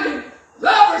 high-minded,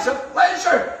 lovers of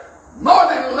pleasure more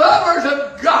than lovers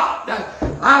of God.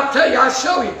 I'll tell you, I'll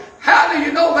show you. How do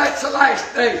you know that's the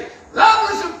last days?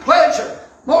 Lovers of pleasure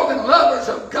more than lovers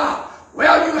of God.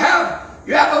 Well, you have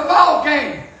a ball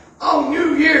game on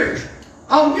New Year's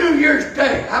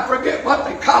Day. I forget what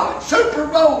they call it, Super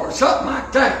Bowl or something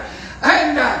like that.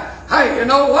 And hey, you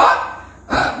know what?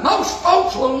 Most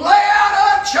folks will lay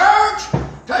out of church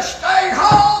to stay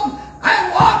home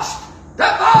and watch the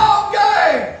ball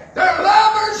game. They're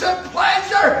lovers of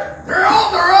pleasure. They're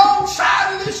on their own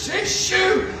side of this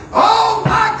issue. Oh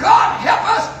my God, help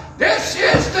us. This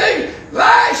is the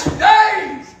last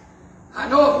days. I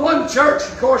know of one church,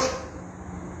 of course,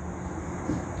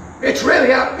 it's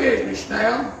really out of business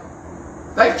now.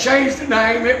 They've changed the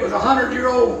name. It was a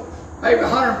 100-year-old, maybe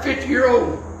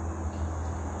 150-year-old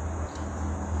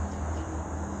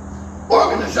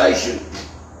organization,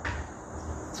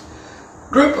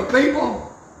 group of people.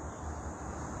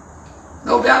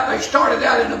 No doubt they started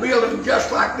out in a building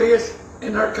just like this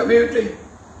in their community,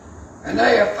 and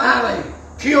they have finally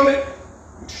killed it,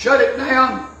 shut it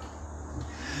down.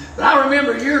 But I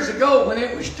remember years ago when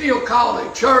it was still called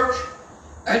a church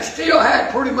and still had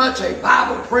pretty much a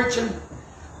Bible preaching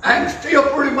and still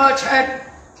pretty much had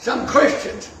some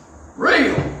Christians,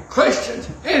 real Christians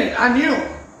in it. I knew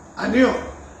them. I knew him.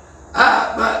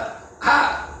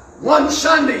 One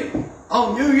Sunday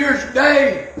on New Year's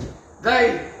Day,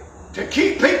 to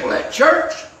keep people at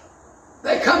church,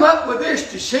 they come up with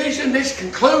this decision, this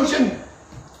conclusion.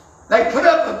 They put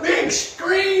up a big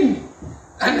screen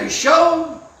and they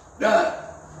showed the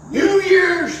New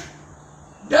Year's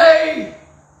Day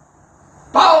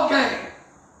ball game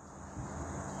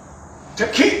to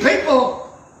keep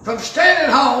people from staying at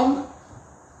home,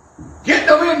 getting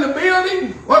them in the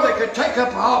building where they could take up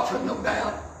an offering, no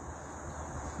doubt.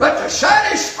 But to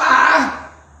satisfy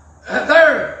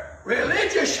their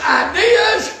religious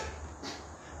ideas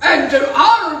and to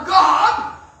honor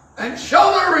God and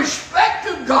show their respect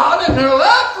to God and their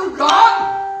love for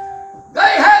God, they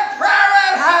had prayer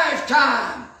at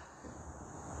halftime.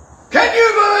 Can you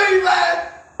believe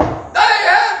that? They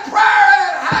had prayer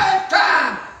at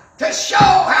halftime to show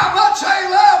how much they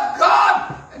loved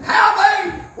God and how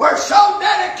they were so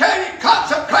dedicated,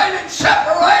 consecrated,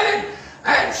 separated,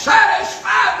 and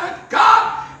satisfied with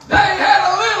God. They had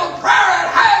a little prayer at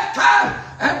halftime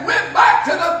and went back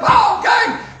to the ball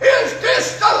game. Is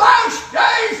this the last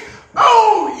days?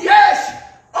 Oh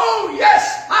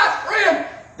yes, my friend,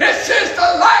 this is the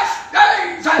last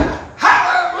days, and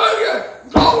hallelujah,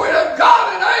 glory to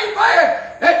God and amen.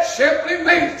 It simply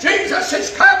means Jesus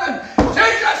is coming,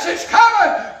 Jesus is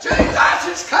coming, Jesus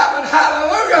is coming,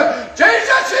 hallelujah,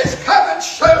 Jesus is coming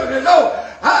soon. And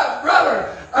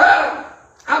brother,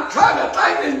 I'm trying to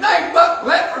think his name, Buck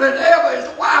Ledford, and Eva,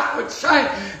 his wife, would sing,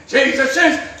 Jesus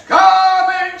is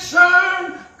coming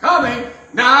soon, coming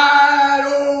night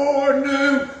or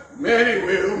noon, many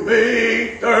will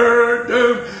meet their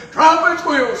doom, trumpets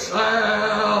will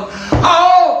sound,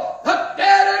 all the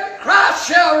dead in Christ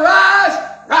shall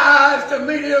rise to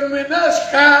meet him in the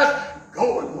skies,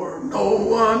 going where no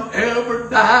one ever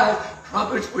dies,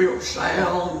 trumpets will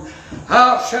sound.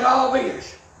 I've said all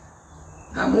this.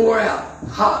 I'm wore out,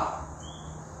 hot,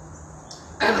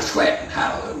 and a sweating,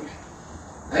 hallelujah.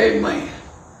 Amen.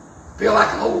 Feel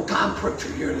like an old-time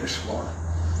preacher here this morning.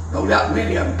 No doubt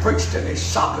many of them preached in this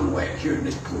sopping wet here in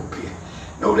this pulpit.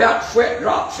 No doubt sweat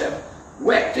drops have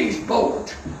wet these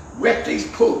boards, wet these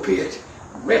pulpits,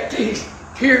 wet these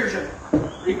tears of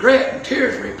regret and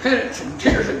tears of repentance and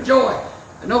tears of joy.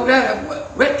 And no doubt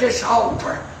have wet this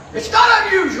altar. It's not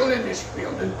unusual in this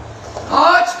building.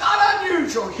 Oh, it's not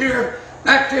unusual here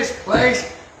at this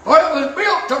place, for it was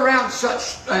built around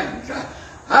such things. And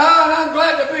I'm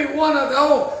glad to be one of the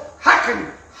old hacking,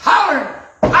 hollering,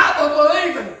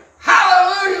 Bible-believing,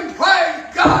 hallelujah, and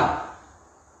praise God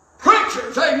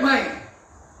preachers, amen.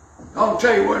 I'll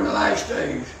tell you, we're in the last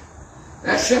days.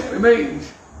 That simply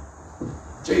means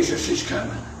Jesus is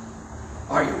coming.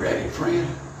 Are you ready, friend?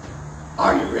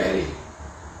 Are you ready?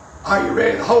 Are you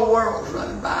ready? The whole world's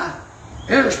running by.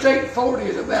 Interstate 40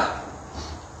 is about,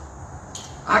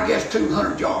 I guess,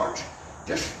 200 yards.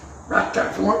 Just right there.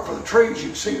 If it weren't for the trees,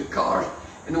 you'd see the cars.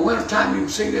 In the wintertime,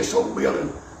 you'd see this old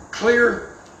building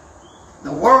clear.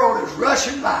 The world is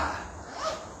rushing by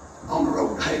on the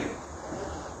road to hell.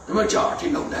 The majority,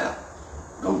 no doubt.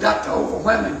 No doubt the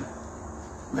overwhelming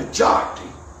majority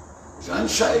is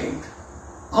unsaved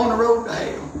on the road to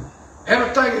hell.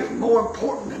 Everything is more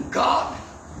important than God.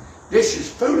 This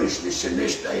is foolishness in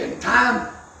this day and time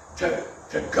to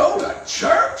go to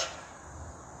church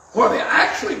where they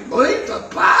actually believe the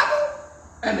Bible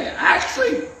and they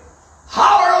actually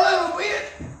holler a little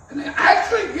bit and they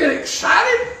actually get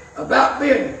excited about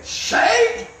being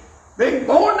saved, being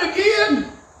born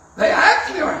again. They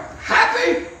actually are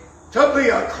happy to be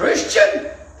a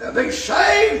Christian, to be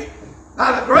saved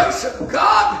by the grace of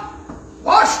God,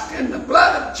 washed in the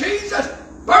blood of Jesus,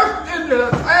 birthed into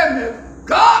the family of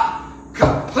God,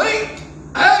 complete,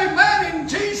 amen, in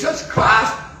Jesus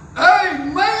Christ,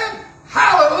 amen,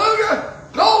 hallelujah,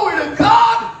 glory to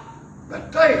God.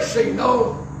 But they see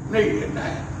no need in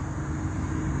that.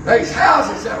 These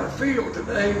houses that are filled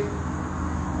today,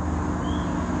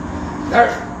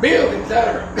 there's buildings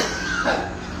that are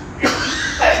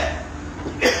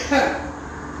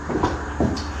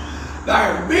there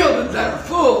are buildings that are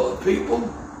full of people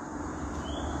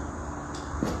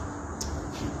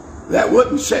that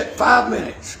wouldn't sit 5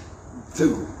 minutes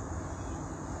through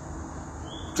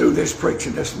this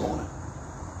preaching this morning.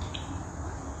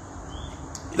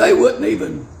 They wouldn't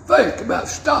even think about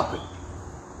stopping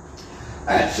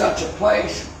at such a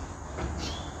place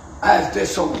as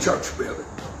this old church building.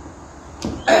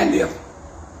 And if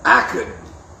I could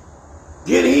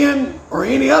get in, or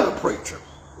any other preacher,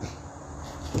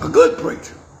 a good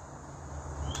preacher,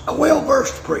 a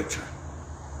well-versed preacher,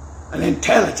 an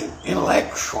intelligent,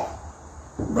 intellectual,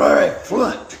 very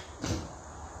fluent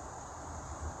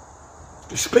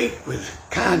to speak with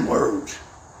kind words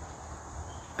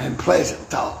and pleasant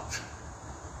thoughts,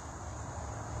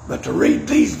 but to read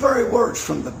these very words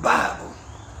from the Bible,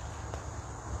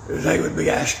 they would be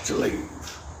asked to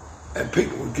leave, and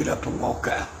people would get up and walk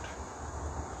out.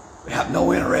 They have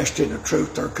no interest in the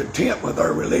truth. They're content with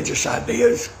their religious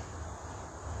ideas,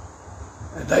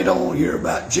 and they don't want to hear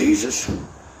about Jesus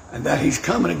and that he's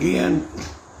coming again,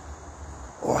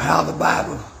 or how the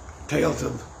Bible tells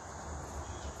of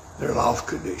their lost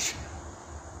condition.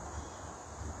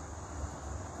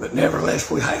 But nevertheless,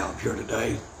 we have here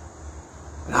today.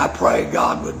 And I pray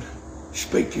God would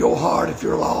speak to your heart if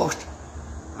you're lost.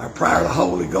 Our prayer of the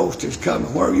Holy Ghost is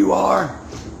coming where you are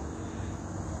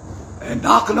and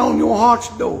knocking on your heart's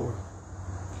door.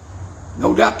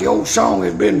 No doubt the old song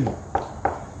has been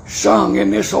sung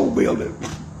in this old building.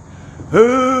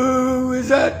 Who is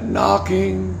that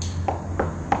knocking,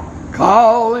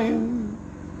 calling,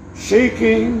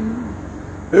 seeking?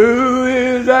 Who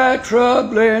is that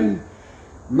troubling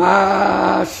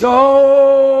my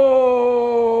soul?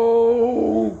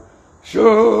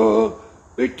 Sure,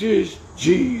 it is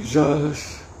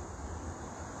Jesus,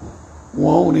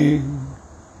 wanting,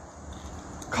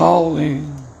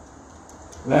 calling,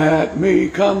 let me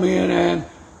come in and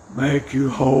make you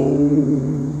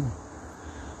whole.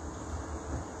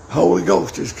 Holy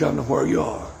Ghost is coming to where you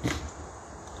are,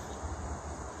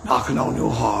 knocking on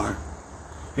your heart.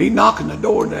 He's knocking the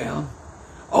door down.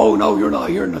 Oh no, you're not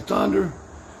hearing the thunder,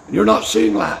 and you're not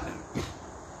seeing lightning.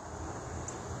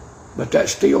 But that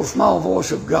still small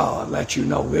voice of God lets you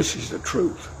know this is the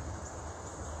truth.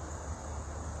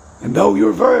 And though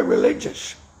you're very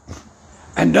religious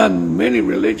and done many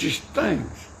religious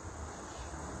things,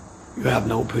 you have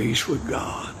no peace with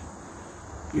God.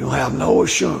 You'll have no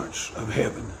assurance of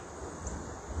heaven.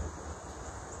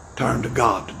 Turn to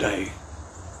God today.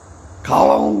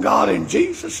 Call on God in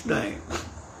Jesus' name.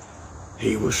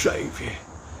 He will save you.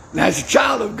 And as a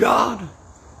child of God,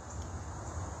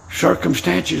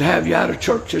 circumstances have you out of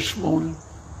church this morning.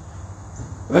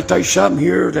 But there's some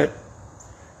here that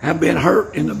have been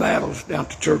hurt in the battles down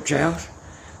at the church house.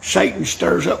 Satan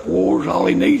stirs up wars. All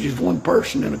he needs is one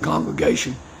person in a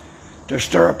congregation to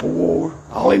stir up a war.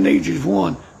 All he needs is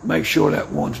one. Make sure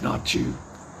that one's not you.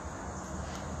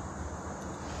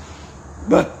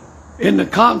 But in the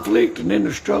conflict and in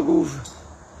the struggles,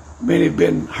 many have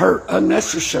been hurt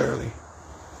unnecessarily.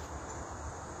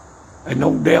 And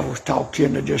no devils talk you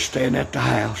into just staying at the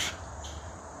house,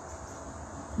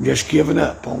 just giving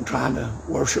up on trying to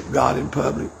worship God in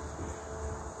public,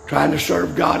 trying to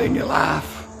serve God in your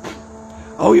life.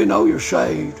 Oh, you know you're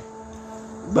saved,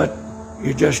 but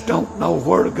you just don't know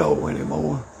where to go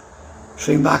anymore.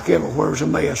 Seems like everywhere's a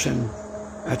mess, and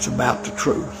that's about the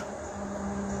truth.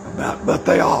 But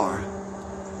they are.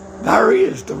 There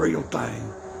is the real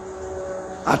thing.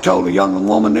 I told a young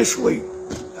woman this week,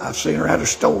 I've seen her at a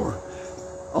store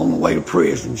on the way to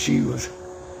prison. She was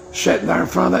sitting there in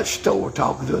front of that store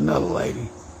talking to another lady.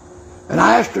 And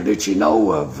I asked her, did she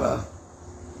know of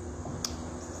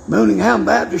Mooningham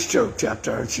Baptist Church out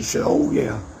there? And she said, oh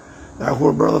yeah, there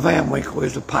where Brother Van Winkle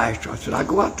is the pastor. I said, I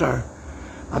go out there.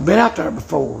 I've been out there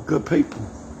before. Good people.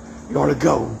 You ought to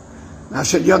go. And I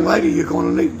said, young lady, you're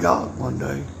going to need God one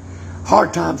day.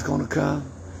 Hard times going to come.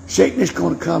 Sickness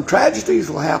going to come. Tragedies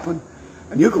will happen.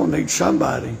 And you're going to need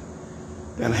somebody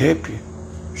that'll help you.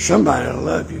 Somebody that'll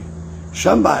love you.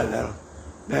 Somebody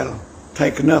that'll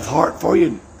take enough heart for you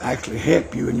and actually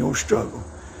help you in your struggle.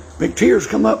 Big tears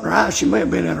come up in her eyes. She may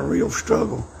have been in a real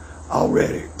struggle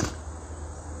already.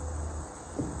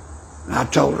 And I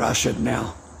told her, I said,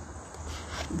 now,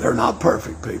 they're not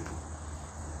perfect people.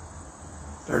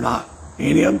 They're not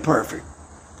any of them perfect.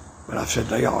 But I said,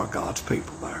 they are God's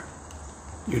people there.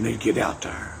 You need to get out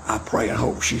there. I pray and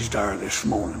hope she's there this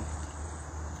morning.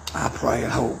 I pray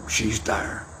and hope she's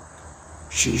there.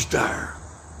 She's there.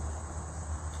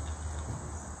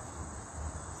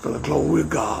 For the glory of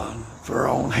God, for her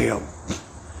own help.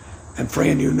 And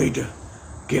friend, you need to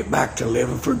get back to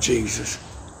living for Jesus.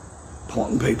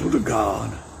 Pointing people to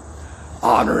God.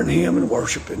 Honoring Him and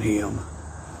worshiping Him.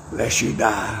 Lest you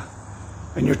die.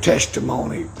 And your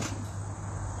testimony,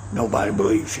 nobody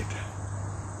believes it.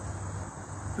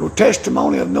 Your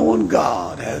testimony of knowing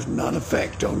God has none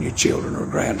effect on your children or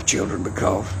grandchildren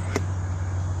because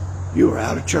you were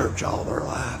out of church all their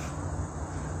life.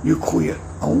 You quit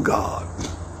on God.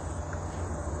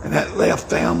 And that left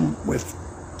them with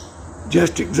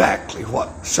just exactly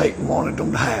what Satan wanted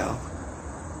them to have.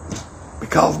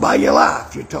 Because by your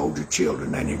life you told your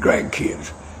children and your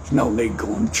grandkids, there's no need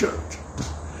going to church.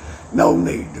 No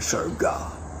need to serve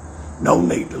God. No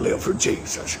need to live for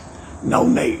Jesus. No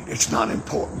need. It's not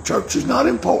important. Church is not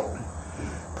important.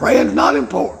 Praying's not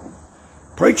important.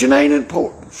 Preaching ain't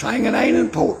important. Singing ain't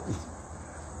important.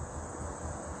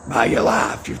 By your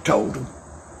life, you've told them.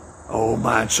 Oh,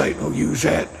 man, Satan will use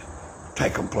that.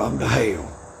 Take them plumb to hell.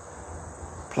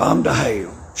 Plumb to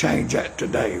hell. Change that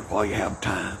today while you have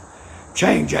time.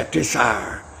 Change that this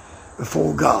hour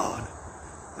before God.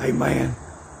 Amen.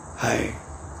 Hey.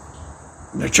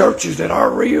 And the churches that are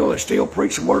real, that still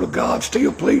preach the word of God,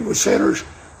 still plead with sinners,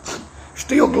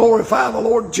 still glorify the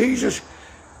Lord Jesus,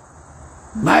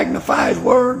 magnify his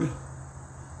word,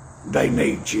 they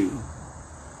need you.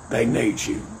 They need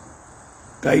you.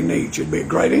 They need you. It'd be a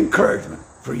great encouragement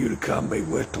for you to come be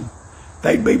with them.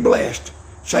 They'd be blessed.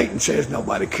 Satan says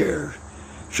nobody cares.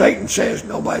 Satan says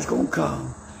nobody's going to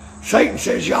come. Satan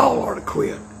says y'all are to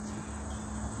quit.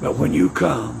 But when you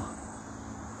come,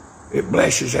 it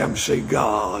blesses them to see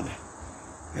God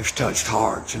has touched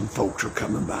hearts and folks are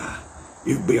coming by.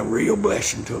 You'd be a real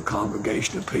blessing to a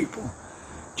congregation of people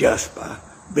just by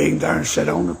being there and sit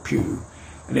on the pew.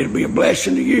 And it'll be a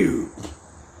blessing to you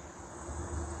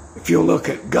if you'll look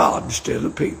at God instead of the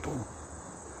people.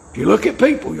 If you look at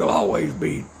people, you'll always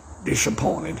be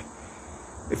disappointed.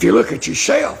 If you look at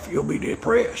yourself, you'll be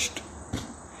depressed.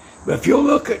 But if you'll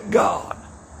look at God,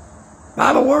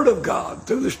 by the word of God,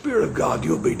 through the Spirit of God,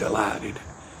 you'll be delighted.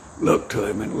 Look to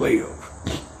him and live.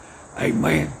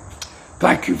 Amen.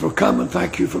 Thank you for coming.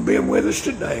 Thank you for being with us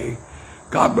today.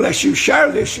 God bless you.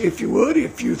 Share this if you would,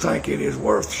 if you think it is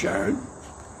worth sharing.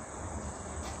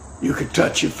 You could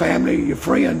touch your family, your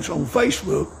friends on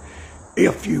Facebook,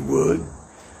 if you would.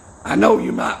 I know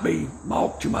you might be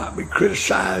mocked, you might be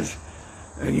criticized,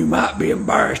 and you might be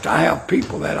embarrassed. I have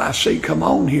people that I see come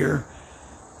on here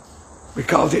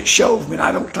because it shows me, and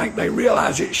I don't think they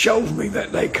realize it shows me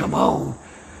that they come on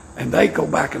and they go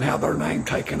back and have their name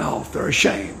taken off. They're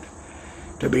ashamed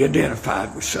to be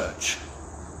identified with such.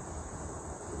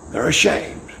 They're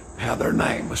ashamed to have their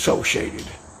name associated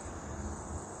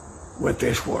with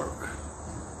this work.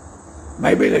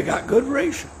 Maybe they got good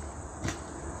reason.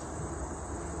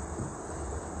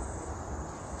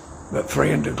 But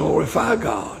friend, to glorify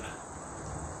God,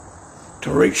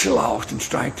 to reach the lost and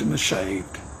strengthen the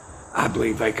saved, I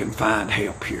believe they can find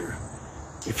help here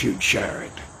if you'd share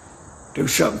it. Do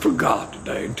something for God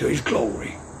today and to his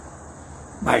glory.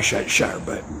 Mash that share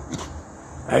button.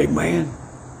 Amen.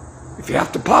 If you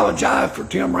have to apologize for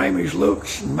Tim Ramey's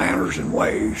looks and manners and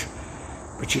ways,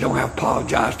 but you don't have to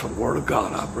apologize for the word of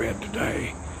God I've read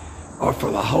today, or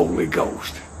for the Holy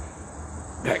Ghost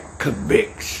that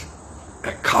convicts,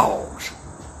 that calls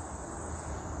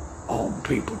on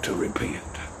people to repent.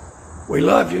 We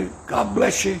love you. God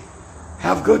bless you.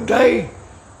 Have a good day.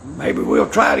 Maybe we'll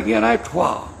try it again after a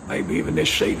while. Maybe even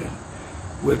this season.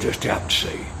 We'll just have to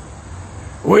see.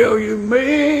 Will you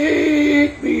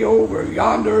meet me over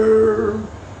yonder,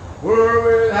 where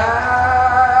with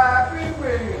happy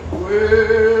men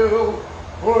will?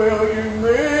 Will you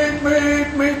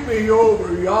meet me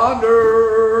over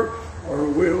yonder, where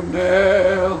we'll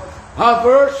never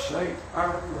forsake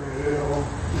our will?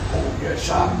 Oh yes,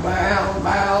 I'm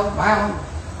bound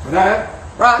for that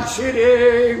bright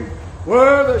city,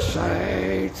 where the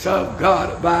saints of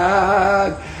God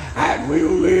abide, and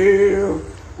we'll live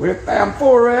with them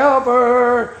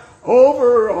forever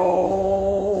over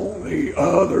on the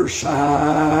other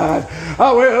side.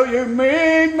 Oh, will you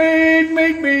meet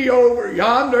me over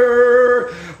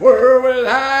yonder, where with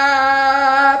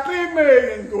happy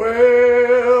millions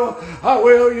dwell? Oh,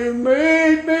 will you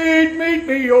meet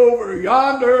me over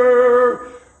yonder,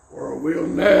 where we'll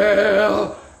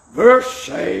never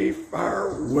say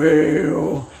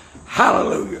farewell?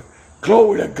 Hallelujah.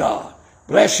 Glory to God.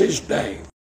 Bless his name.